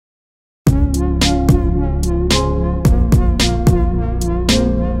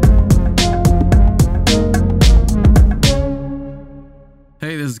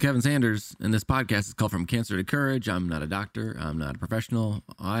Kevin Sanders, and this podcast is called From Cancer to Courage. I'm not a doctor. I'm not a professional.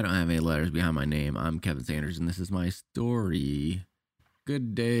 I don't have any letters behind my name. I'm Kevin Sanders, and this is my story.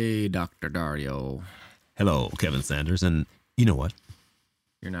 Good day, Dr. Dario. Hello, Kevin Sanders. And you know what?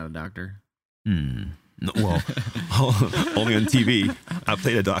 You're not a doctor? No, well, only on TV. I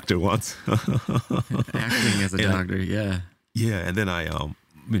played a doctor once. Acting as a doctor, yeah. Yeah, and then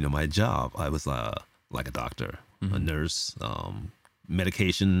my job, I was like a doctor, a nurse,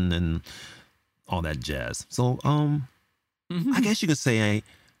 medication, and all that jazz. So, I guess you could say,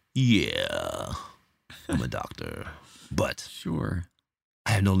 I'm a doctor, but Sure.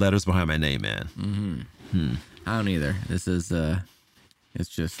 I have no letters behind my name, man. I don't either. This is, it's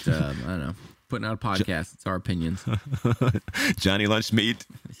just, I don't know, putting out a podcast. It's our opinions. Johnny Lunchmeat.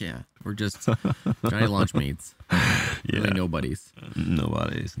 Yeah, we're just Johnny Lunch Meats. Really nobody's.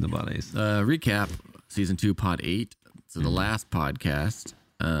 Nobody's. Recap, season 2, pod 8. So the last podcast.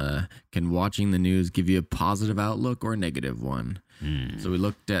 Can watching the news give you a positive outlook or a negative one? So we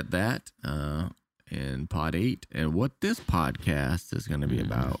looked at that in pod 8 and what this podcast is going to be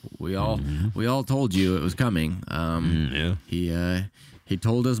about. We all told you it was coming. He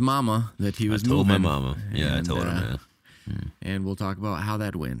told his mama that he was moving. I told my mama. Yeah, I told her, man. And we'll talk about how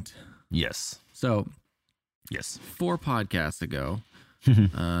that went. Yes. So, Yes. 4 podcasts ago,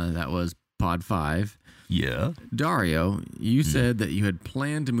 that was pod 5. Yeah. Dario, you said that you had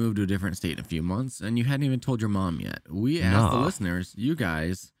planned to move to a different state in a few months, and you hadn't even told your mom yet. We asked the listeners, you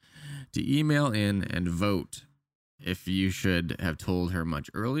guys, to email in and vote if you should have told her much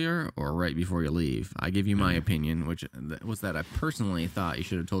earlier or right before you leave. I give you my opinion, which was that I personally thought you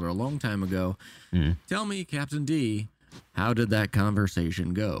should have told her a long time ago. Tell me, Captain D, how did that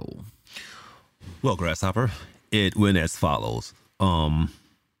conversation go? Well, Grasshopper, it went as follows.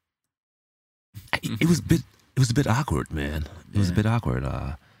 It was a bit awkward, man. It was a bit awkward.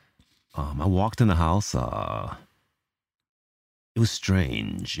 I walked in the house. It was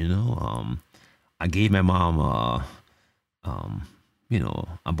strange, you know. I gave my mom, I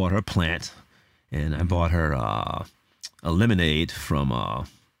bought her a plant, and I bought her a lemonade from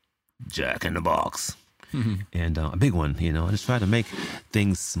Jack in the Box, and a big one, you know. I just tried to make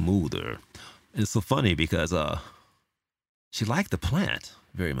things smoother. And it's so funny because she liked the plant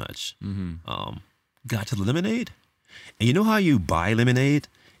very much. Got to the lemonade, and you know how you buy lemonade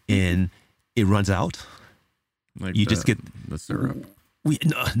and it runs out. Like you just get the syrup.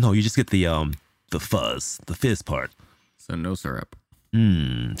 No, you just get the fizz part. So no syrup.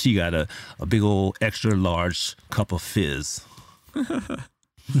 She got a big old extra large cup of fizz.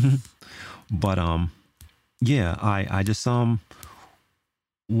 But I just want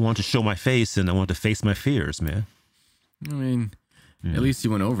to show my face, and I want to face my fears, man. I mean, at least you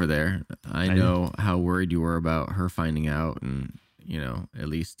went over there. I know how worried you were about her finding out, and at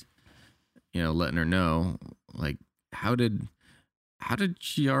least letting her know. Like, how did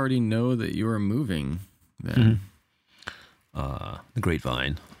she already know that you were moving then? The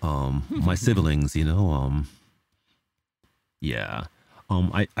grapevine. My siblings, I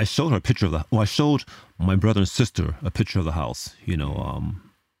showed her a picture of I showed my brother and sister a picture of the house, and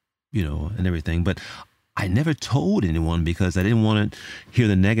everything. But I never told anyone because I didn't want to hear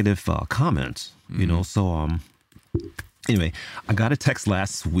the negative comments, So, anyway, I got a text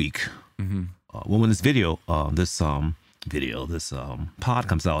last week. When this pod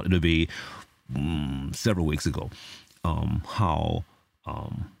comes out, it'll be several weeks ago. How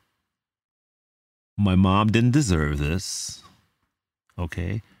my mom didn't deserve this.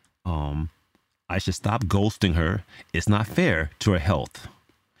 Okay. I should stop ghosting her. It's not fair to her health.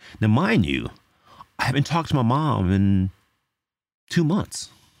 Now, mind you, I haven't talked to my mom in 2 months.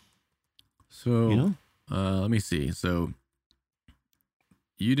 So, let me see. So,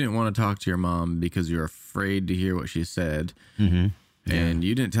 you didn't want to talk to your mom because you're afraid to hear what she said. And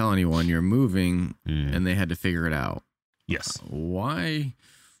you didn't tell anyone you're moving, and they had to figure it out. Yes. Why?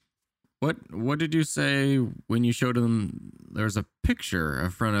 What did you say when you showed them? There's a picture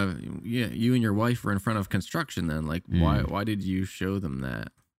in front of you and your wife were in front of construction. Then, like, why did you show them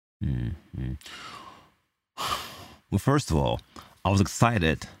that? Well, first of all, I was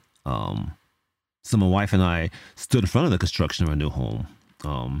excited. So my wife and I stood in front of the construction of our new home.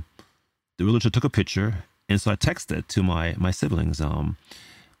 The realtor took a picture, and so I texted to my siblings.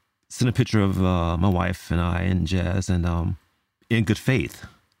 Sent a picture of my wife and I and Jazz, and in good faith,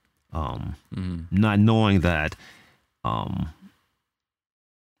 not knowing that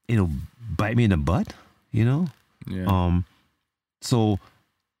it'll bite me in the butt, Yeah. So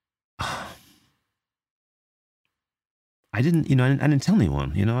I didn't, I didn't tell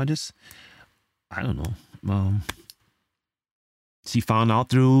anyone, I don't know. she found out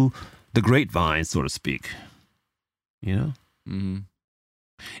through the grapevine, so to speak. You know? Mm-hmm.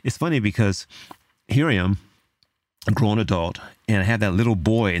 It's funny because here I am, a grown adult, and I have that little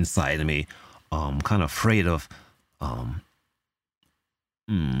boy inside of me, kind of afraid of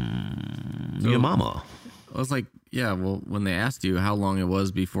your mama. I was like, yeah, well, when they asked you how long it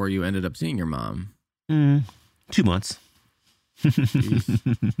was before you ended up seeing your mom. 2 months. It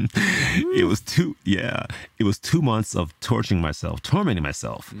was 2 months of tormenting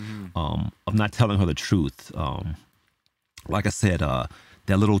myself, of not telling her the truth. Like I said,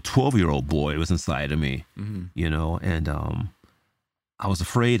 that little 12-year-old boy was inside of me, you know, and I was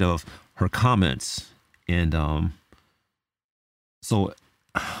afraid of her comments, and so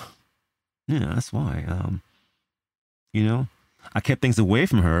yeah, that's why, you know, I kept things away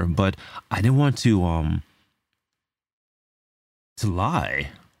from her, but I didn't want to lie,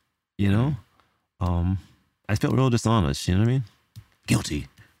 you know. I felt real dishonest, you know what I mean? Guilty.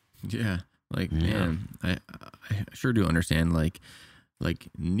 Yeah, like, man, I sure do understand, like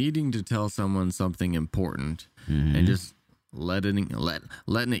needing to tell someone something important and just letting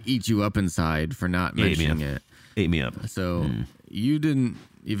it eat you up inside for not mentioning it. Ate me up. So you didn't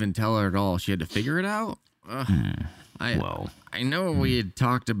even tell her at all. She had to figure it out. I know we had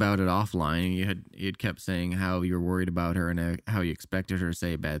talked about it offline. You had kept saying how you were worried about her and how you expected her to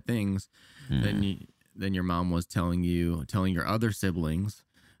say bad things. Then your mom was telling your other siblings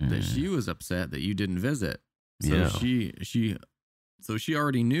that she was upset that you didn't visit. So she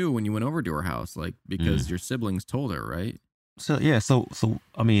already knew when you went over to her house, like, because your siblings told her, right? So yeah, so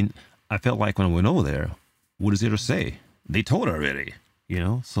I mean, I felt like when I went over there, what is there to say? They told her already, you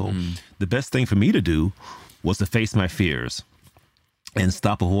know. So the best thing for me to do was to face my fears and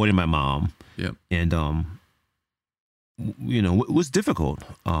stop avoiding my mom. Yep. And you know, it was difficult.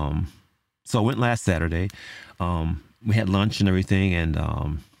 So I went last Saturday. We had lunch and everything, and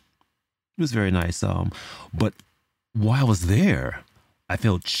it was very nice. But while I was there, I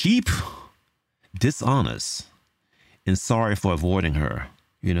felt cheap, dishonest, and sorry for avoiding her.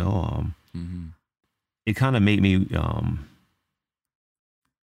 You know, it kind of made me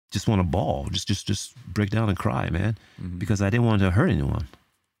just want to bawl, just break down and cry, man, because I didn't want to hurt anyone.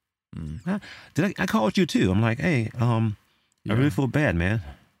 I called you too? I'm like, hey, I really feel bad, man.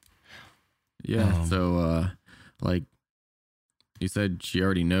 Yeah. So, like you said, she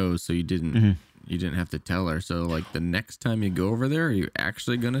already knows, so you didn't have to tell her. So, like, the next time you go over there, are you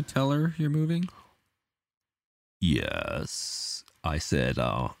actually gonna tell her you're moving? Yes, I said,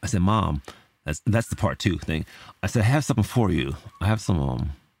 Mom, that's the part 2 thing. I said, I have something for you. I have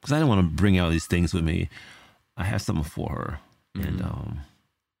some, because I didn't want to bring out these things with me. I have something for her, and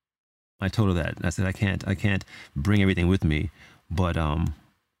I told her that. I said, I can't bring everything with me, but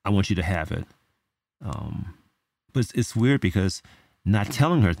I want you to have it. But it's weird because not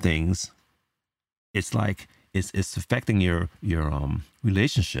telling her things, it's like it's affecting your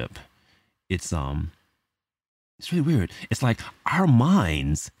relationship. It's really weird. It's like our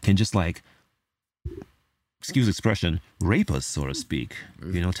minds can just, like, excuse the expression, rape us, so to speak.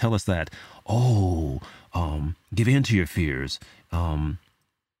 You know, tell us that, give in to your fears. You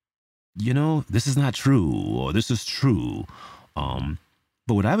know, this is not true, or this is true. But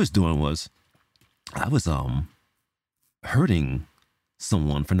what I was doing was, I was hurting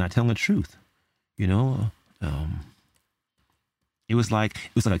someone for not telling the truth. You know, it was like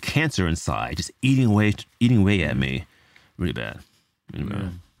a cancer inside, just eating away at me, really bad.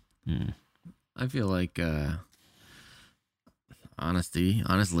 I feel like honestly,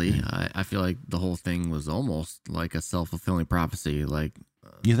 I feel like the whole thing was almost like a self-fulfilling prophecy. Like,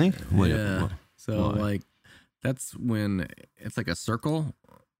 you think? So like, that's when it's like a circle.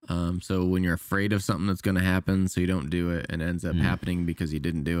 So when you're afraid of something that's going to happen, so you don't do it, and it ends up happening because you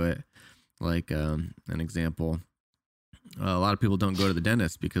didn't do it. Like, an example, a lot of people don't go to the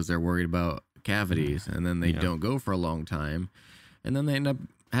dentist because they're worried about cavities, and then they don't go for a long time, and then they end up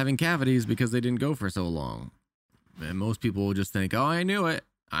having cavities because they didn't go for so long. And most people will just think, oh, I knew it.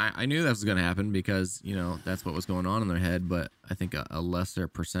 I knew that was going to happen because, you know, that's what was going on in their head. But I think a lesser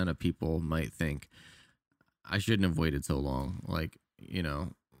percent of people might think, I shouldn't have waited so long. Like, you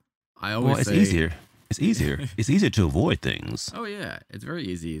know, I always say, easier. It's easier. It's easier to avoid things. Oh, yeah. It's very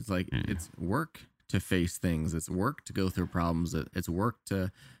easy. It's like, it's work to face things. It's work to go through problems. It's work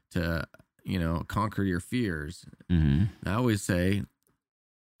to you know, conquer your fears. I always say,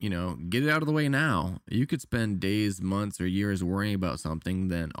 you know, get it out of the way now. You could spend days, months, or years worrying about something,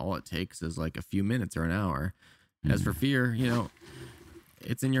 then all it takes is like a few minutes or an hour. As for fear, you know,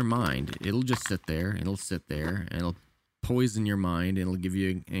 it's in your mind. It'll just sit there. It'll sit there, and it'll poison your mind, and it'll give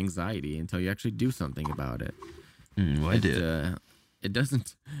you anxiety until you actually do something about it. I did. it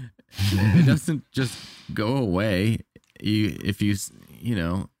doesn't just go away. If you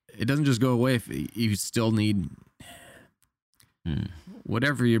know, it doesn't just go away if you still need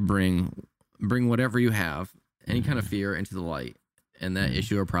whatever you bring whatever you have, any kind of fear into the light, and that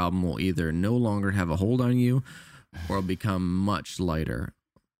issue or problem will either no longer have a hold on you or will become much lighter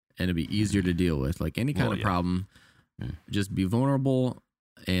and it'll be easier to deal with. Like any kind of problem, just be vulnerable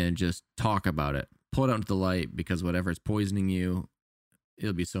and just talk about it. Pull it out into the light, because whatever's poisoning you,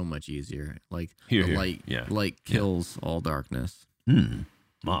 it'll be so much easier. Like light kills all darkness.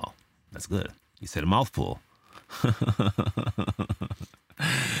 Wow, that's good. You said a mouthful.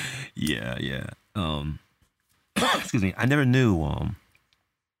 Yeah. Excuse me. I never knew.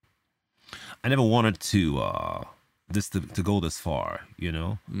 I never wanted to this to go this far. You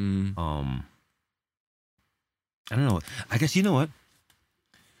know. I don't know. I guess you know what.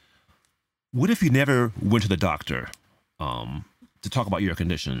 What if you never went to the doctor to talk about your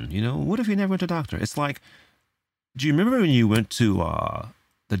condition? You know, what if you never went to the doctor? It's like, do you remember when you went to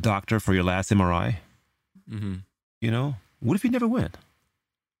the doctor for your last MRI? You know, what if you never went?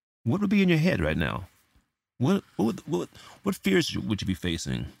 What would be in your head right now? What fears would you be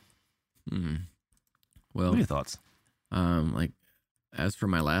facing? Well, what are your thoughts? Like, as for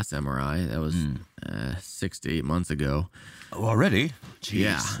my last MRI, that was 6 to 8 months ago. Oh, already? Jeez.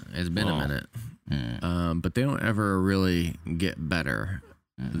 Yeah, it's been a minute. But they don't ever really get better.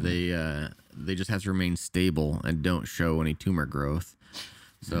 They just have to remain stable and don't show any tumor growth.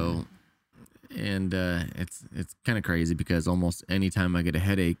 So, and it's kind of crazy, because almost any time I get a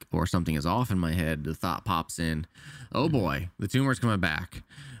headache or something is off in my head, the thought pops in, oh boy, the tumor's coming back.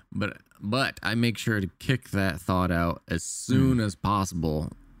 But I make sure to kick that thought out as soon as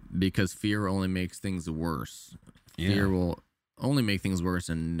possible, because fear only makes things worse. Fear will only make things worse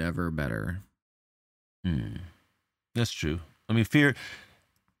and never better. That's true. I mean, fear,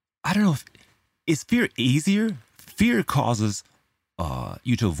 I don't know, is fear easier? Fear causes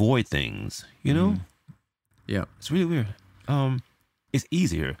you to avoid things, you know? Yeah. It's really weird. It's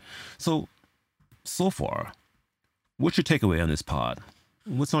easier. So far, what's your takeaway on this pod?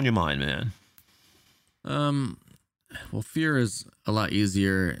 What's on your mind, man? Well, fear is a lot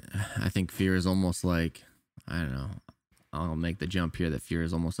easier. I think fear is almost like, I don't know, I'll make the jump here that fear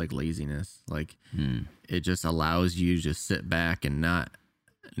is almost like laziness. Like it just allows you to just sit back and not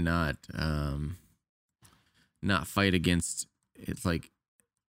fight against. It's like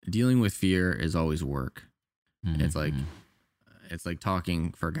dealing with fear is always work. It's like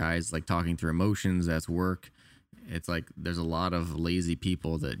talking for guys, like talking through emotions. That's work. It's like there's a lot of lazy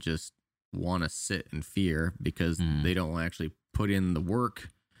people that just want to sit in fear because they don't actually put in the work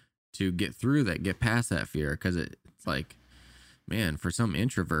to get through that, get past that fear. Because it's like, man, for some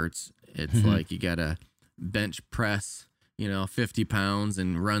introverts, it's like you gotta bench press, 50 pounds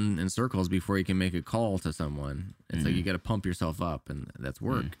and run in circles before you can make a call to someone. It's like you gotta pump yourself up, and that's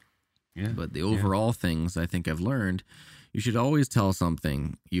work. But the overall things I think I've learned, you should always tell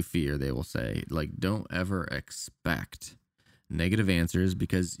something you fear, they will say. Like, don't ever expect negative answers,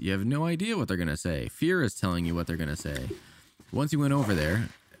 because you have no idea what they're going to say. Fear is telling you what they're going to say. Once you went over there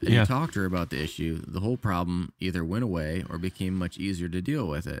and you talked to her about the issue, the whole problem either went away or became much easier to deal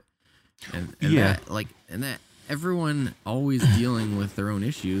with it. And that everyone always dealing with their own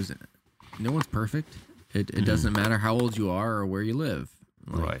issues. No one's perfect. It doesn't matter how old you are or where you live.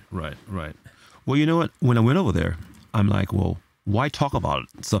 Right. Well, you know what? When I went over there, I'm like, well, why talk about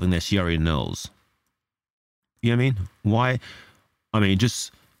something that she already knows? You know what I mean? Why? I mean,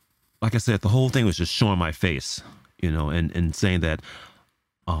 just like I said, the whole thing was just showing my face, and saying that,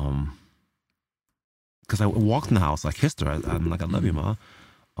 because I walked in the house, I kissed her. I'm like, I love you, Ma.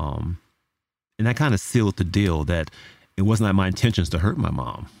 And that kind of sealed the deal that it wasn't my intentions to hurt my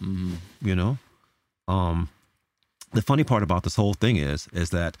mom. The funny part about this whole thing is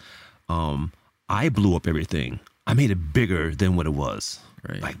that I blew up everything. I made it bigger than what it was.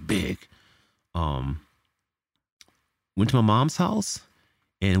 Right. Like big. Went to my mom's house,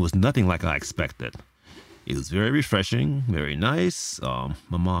 and it was nothing like I expected. It was very refreshing, very nice. My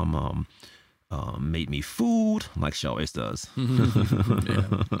mom made me food, like she always does.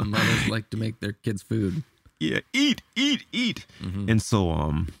 Mothers like to make their kids food. Yeah, eat. And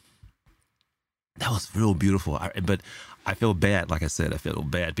so that was real beautiful. But I feel bad, like I said, I feel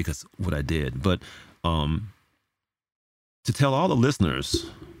bad because what I did. But to tell all the listeners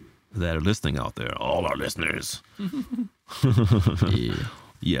that are listening out there, all our listeners,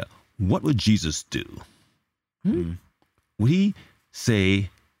 what would Jesus do? Would he say,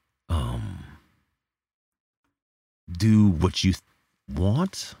 do what you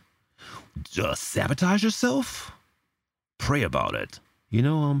want? Just sabotage yourself? pray about it.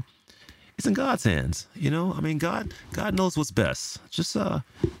 It's in God's hands. God knows what's best. Just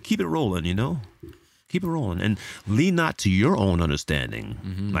keep it rolling. Keep it rolling, and lean not to your own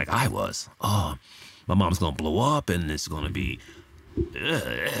understanding, like I was. Oh, my mom's gonna blow up, and it's gonna be.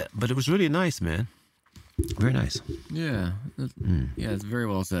 But it was really nice, man. Very nice. Yeah, yeah, it's very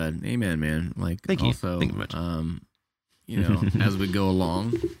well said. Amen, man. Like, thank you. Also, thank you very much. As we go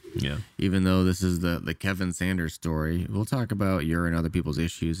along, Yeah. even though this is the Kevin Sanders story, we'll talk about your and other people's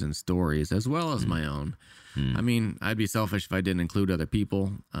issues and stories as well as my own. I mean, I'd be selfish if I didn't include other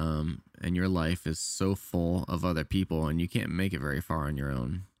people. And your life is so full of other people, and you can't make it very far on your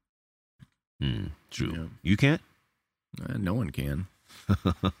own. True. Yeah. You can't? No one can.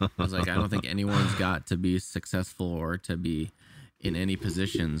 I was like, I don't think anyone's got to be successful or to be in any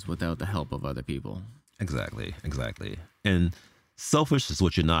positions without the help of other people. Exactly. And selfish is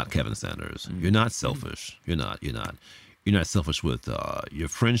what you're not, Kevin Sanders. You're not selfish. You're not. You're not selfish with your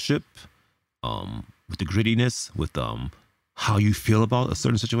friendship, with the grittiness, with how you feel about a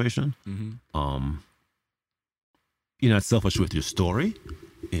certain situation. You're not selfish with your story.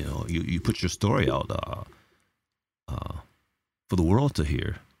 You put your story out for the world to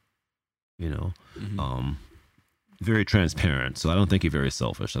hear. Very transparent. So I don't think you're very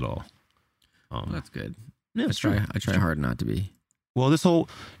selfish at all. Well, that's good. Yeah, I try hard not to be. Well, this whole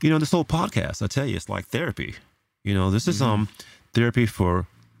podcast, I tell you, it's like therapy. This is therapy for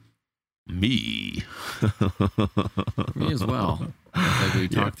me. Me as well. It's like we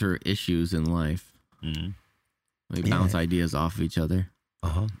talk through issues in life. We bounce ideas off of each other.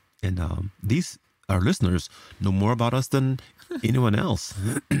 And these our listeners know more about us than anyone else.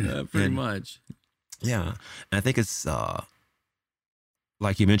 Pretty much. Yeah, and I think it's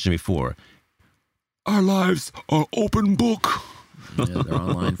like you mentioned before. Our lives are open book. Yeah, they're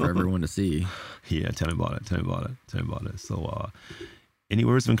online for everyone to see. Yeah, tell me about it. So, any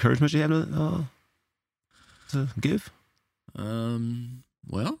words of encouragement you have to give?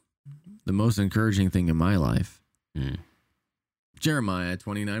 Well, the most encouraging thing in my life, Jeremiah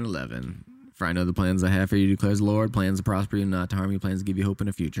 29:11. For I know the plans I have for you, declares the Lord, plans to prosper you, not to harm you, plans to give you hope in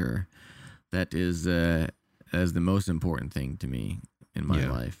the future. That is the most important thing to me in my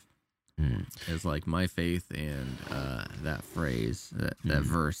life. Is like my faith and that phrase, that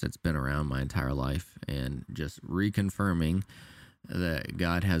verse that's been around my entire life, and just reconfirming that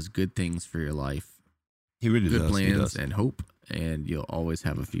God has good things for your life. He really does. Good plans and hope, and you'll always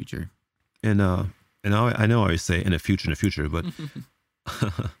have a future. And I know I always say in the future, but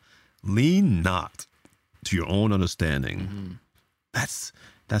lean not to your own understanding. That's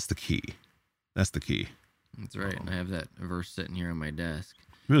the key. That's the key. That's right. And I have that verse sitting here on my desk.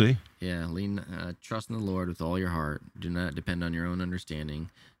 Really? Yeah. Trust in the Lord with all your heart. Do not depend on your own understanding.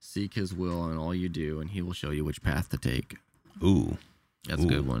 Seek His will in all you do, and He will show you which path to take. Ooh, that's a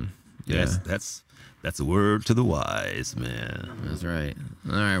good one. Yeah, that's a word to the wise, man. That's right.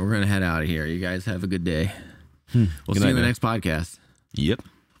 All right, we're gonna head out of here. You guys have a good day. We'll see you in the next podcast. Yep.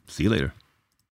 See you later.